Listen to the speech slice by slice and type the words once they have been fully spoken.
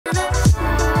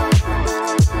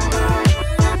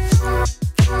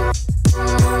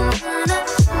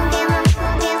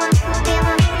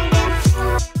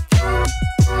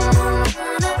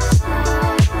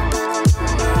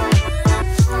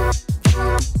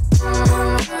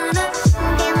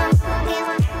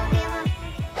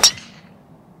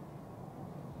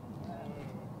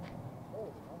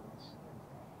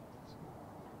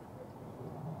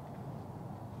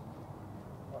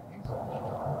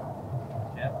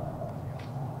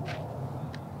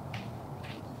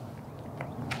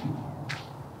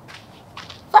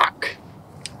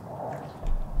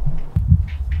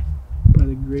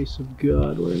grace of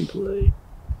God, we're in play.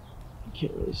 You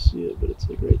can't really see it, but it's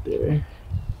like right there.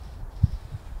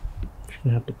 Just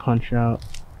gonna have to punch out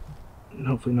and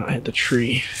hopefully not hit the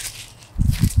tree.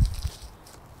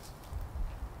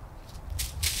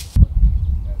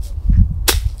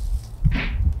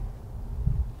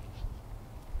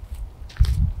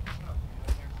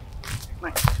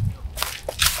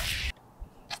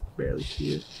 Barely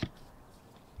see it,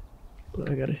 but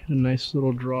I gotta hit a nice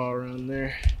little draw around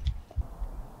there.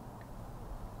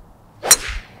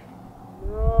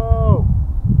 No!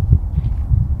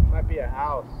 Might be a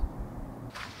house.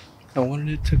 I wanted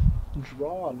it to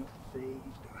draw, not fade.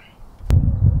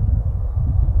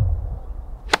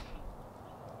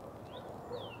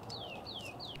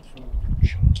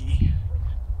 Chunky.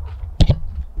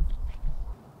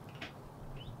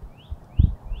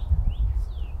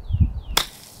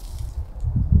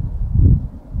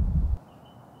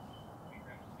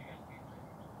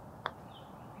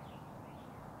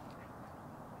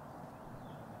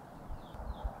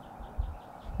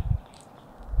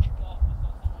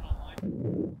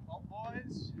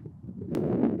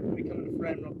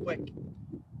 Real quick,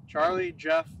 Charlie,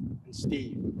 Jeff, and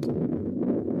Steve.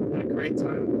 Had a great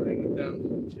time playing with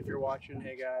them. If you're watching,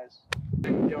 hey guys.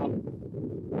 Yo, I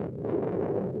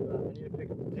need to pick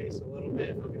up the pace a little bit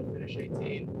if we're gonna finish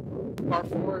 18. Par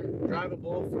 4,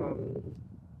 drivable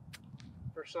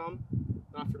for some,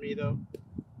 not for me though.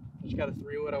 Just got a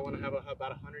 3-wood. I want to have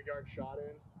about a 100-yard shot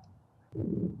in.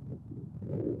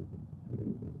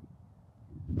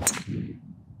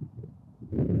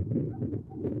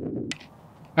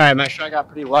 Alright, my shot got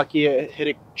pretty lucky. It hit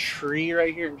a tree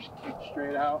right here and just kicked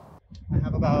straight out. I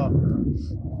have about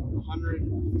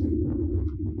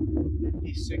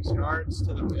 156 yards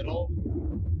to the middle.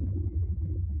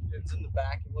 It's in the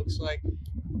back, it looks like.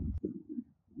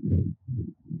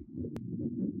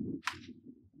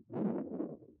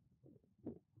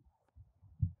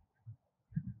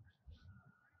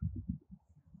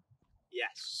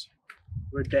 Yes.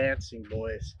 We're dancing,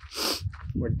 boys.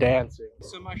 We're dancing.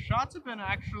 So my shots have been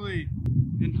actually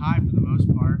in high for the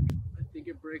most part. I think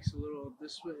it breaks a little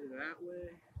this way, that way.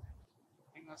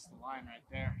 I think that's the line right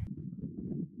there.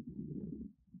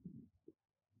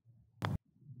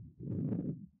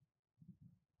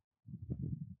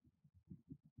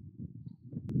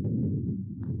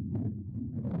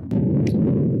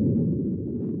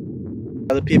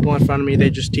 The people in front of me, they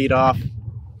just teed off.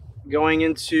 Going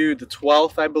into the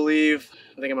 12th, I believe.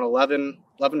 I think I'm an 11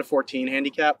 to 14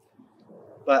 handicap.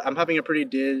 But I'm having a pretty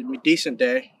decent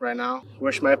day right now.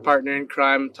 Wish my partner in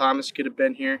crime, Thomas, could have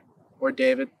been here, or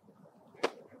David.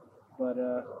 But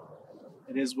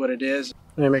it is what it is.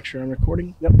 Let me make sure I'm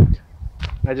recording. Yep.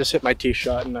 I just hit my tee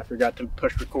shot and I forgot to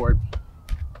push record.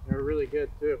 They were really good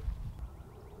too.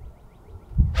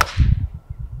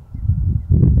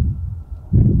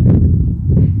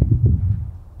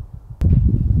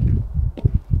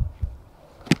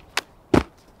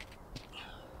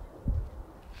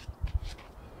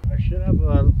 Should have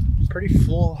a pretty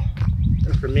full,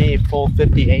 and for me, full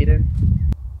 58 in.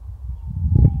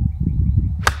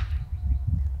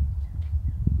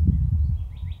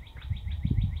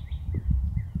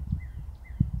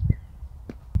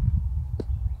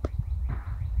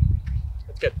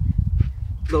 That's good.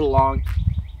 A little long.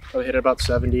 Probably hit it about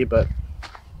 70, but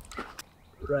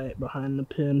right behind the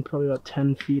pin, probably about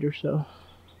 10 feet or so.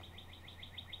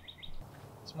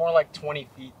 It's more like 20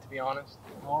 feet, to be honest.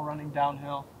 All running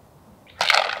downhill.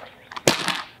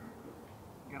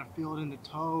 Gotta feel it in the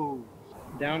toes.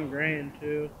 Down grain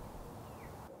too.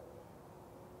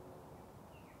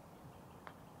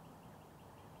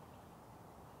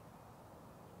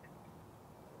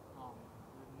 Oh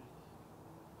my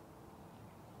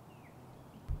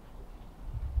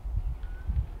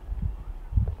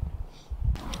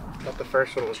goodness. Thought the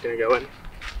first one was gonna go in.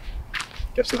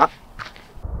 Guess not.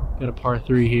 Got a par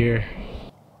 3 here.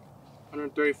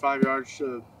 135 yards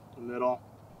to the middle.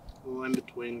 A little in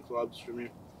between clubs for me.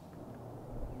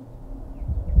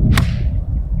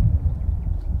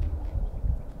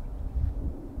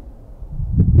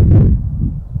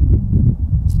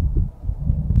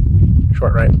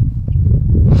 Short right.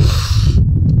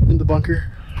 In the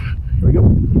bunker. Here we go.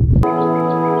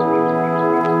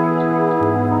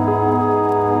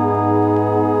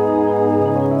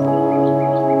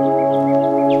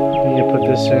 I need to put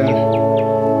this in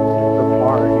for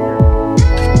par here.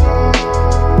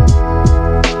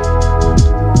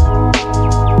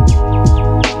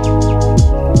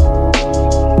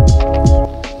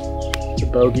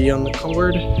 Bogey on the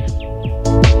cord.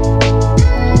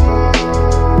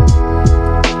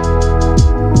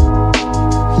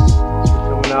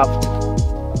 Coming up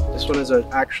the This one is an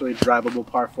actually drivable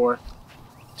par 4.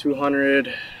 200,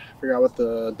 I forgot what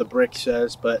the brick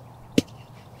says, but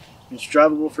it's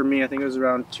drivable for me. I think it was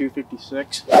around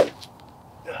 256. If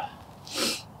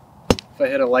I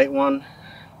hit a light one,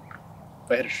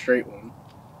 if I hit a straight one,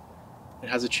 it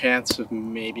has a chance of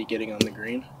maybe getting on the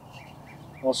green.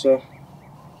 Also,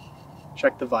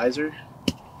 check the visor.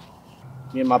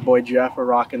 Me and my boy Jeff are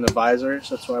rocking the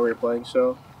visors. That's why we're playing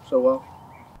so well.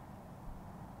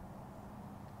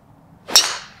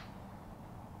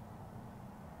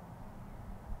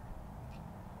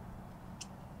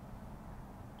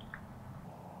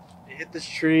 I hit this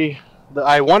tree.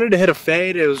 I wanted to hit a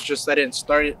fade. It was just I didn't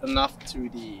start it enough to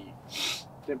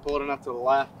didn't pull it enough to the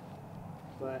left.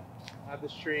 But I have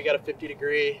this tree. Got a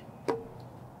 50-degree.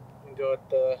 And go with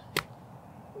the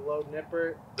low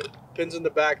nipper. Pins in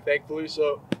the back, thankfully.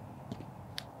 So I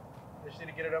just need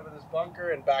to get it over this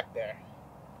bunker and back there.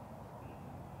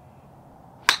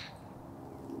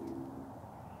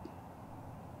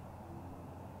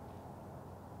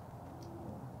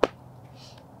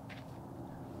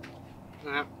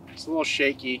 It's a little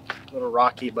shaky, a little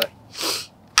rocky, but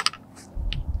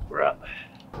we're up.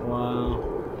 Wow.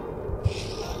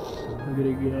 Look at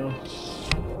it go.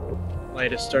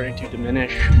 Light is starting to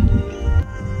diminish.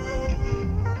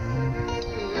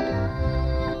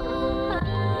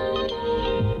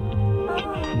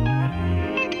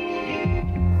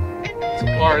 It's a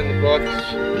par in the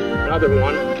books. Another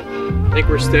one. I think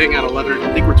we're staying at 11.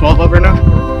 I think we're 12 over now.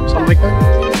 Something like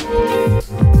that.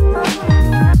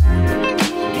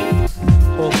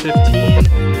 Hole 15.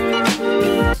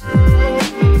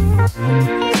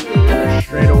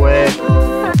 Straight away.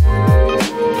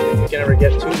 You can never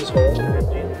get to this hole.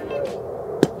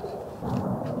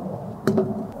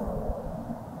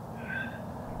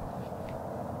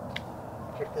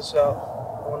 Check this out.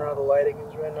 I wonder how the lighting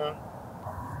is right now.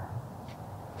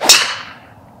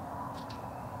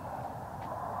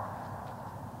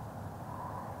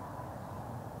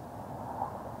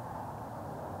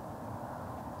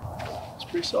 It's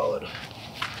pretty solid.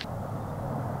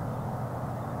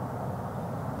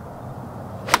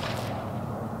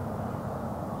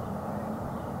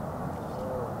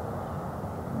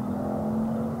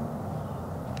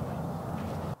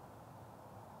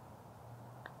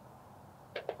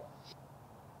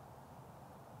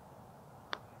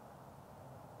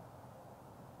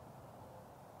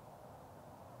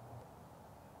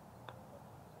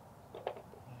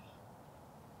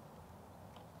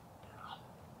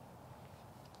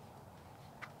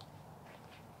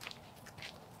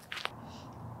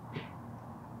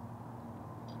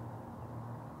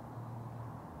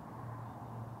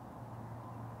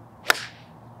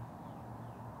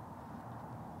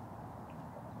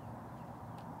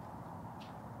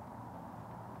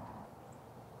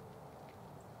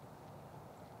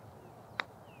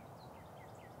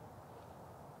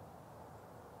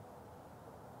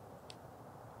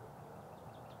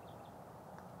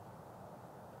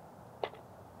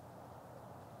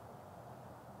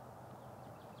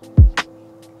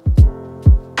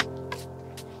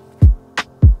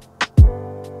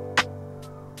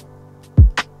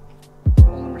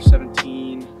 Number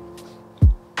 17,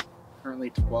 currently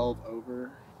 12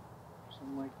 over,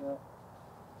 something like that.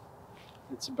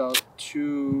 It's about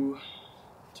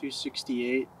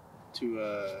 268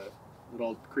 to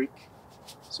Little Creek,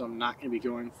 so I'm not going to be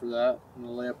going for that. I'm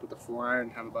going to lay up with a 4-iron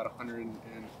and have about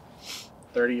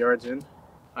 130 yards in.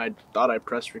 I thought I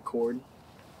pressed record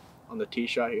on the tee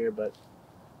shot here, but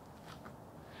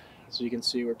as you can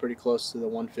see, we're pretty close to the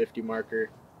 150 marker.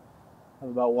 I'm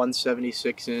about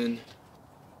 176 in.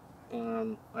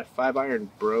 My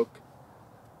 5-iron broke,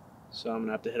 so I'm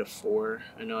gonna have to hit a 4.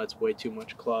 I know it's way too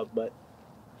much club, but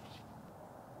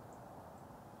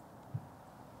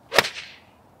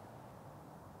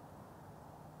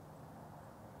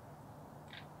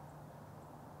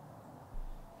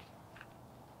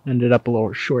ended up a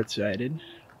little short-sighted.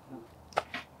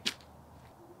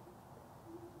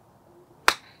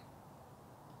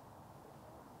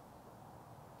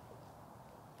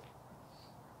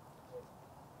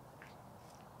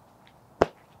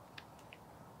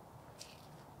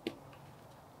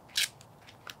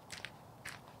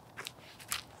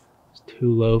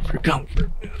 Too low for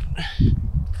comfort.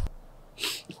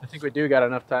 I think we do got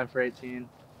enough time for 18.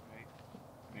 Right.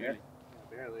 Yeah,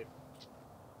 barely.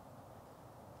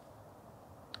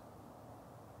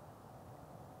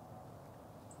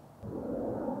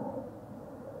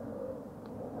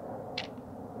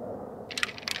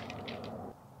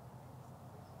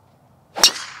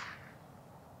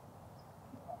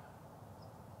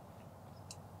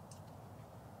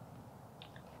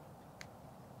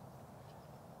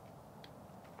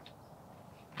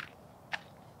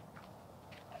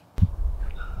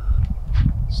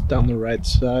 down the right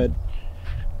side.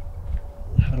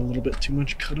 Had a little bit too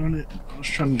much cut on it. I was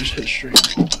trying to just hit straight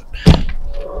ball,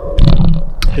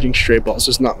 but hitting straight balls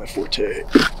is not my forte,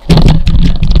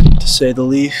 to say the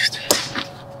least.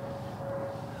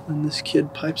 And this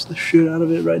kid pipes the shit out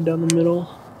of it right down the middle.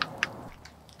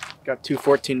 Got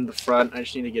 214 in the front. I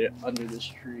just need to get it under this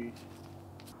tree.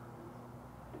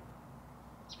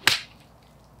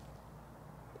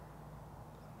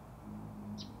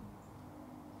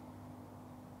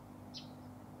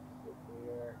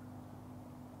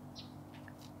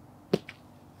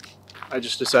 I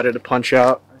just decided to punch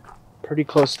out. Pretty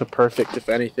close to perfect, if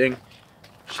anything.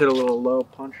 Just hit a little low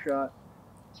punch shot.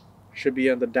 Should be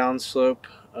on the downslope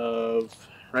of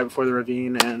right before the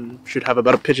ravine and should have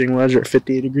about a pitching wedge or a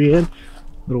 58-degree in.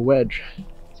 Little wedge.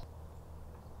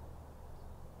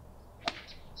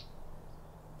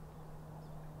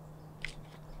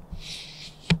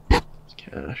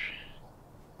 Cash.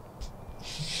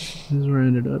 This is where I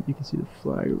ended up. You can see the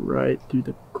flag right through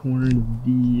the corner of the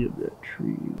V of that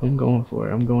tree. I'm going for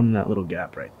it. I'm going in that little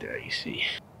gap right there, you see.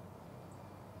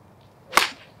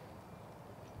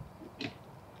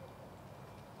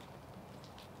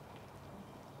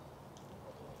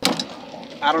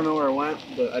 I don't know where it went,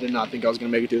 but I did not think I was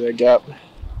going to make it through that gap.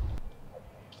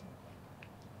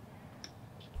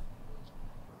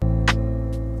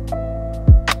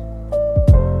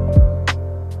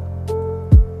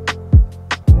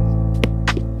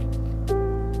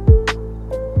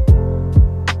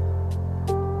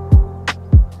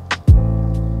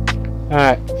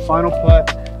 Alright, final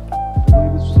putt. I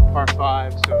believe this was a par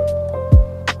 5, so.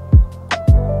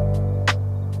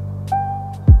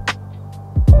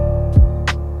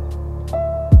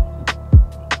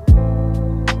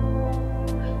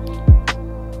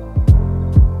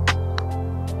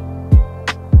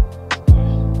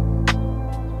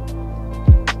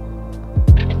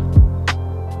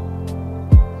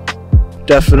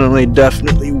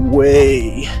 Definitely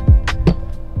way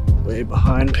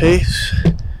behind pace.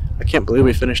 I can't believe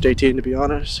we finished 18, to be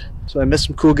honest. So I missed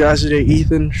some cool guys today.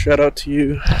 Ethan, shout out to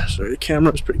you. Sorry, the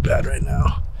camera's pretty bad right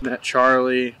now. Met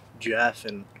Charlie, Jeff,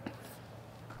 and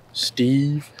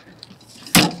Steve.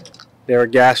 They were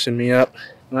gassing me up.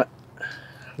 But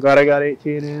I'm glad I got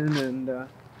 18 in, and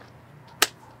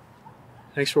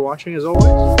thanks for watching as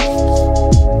always.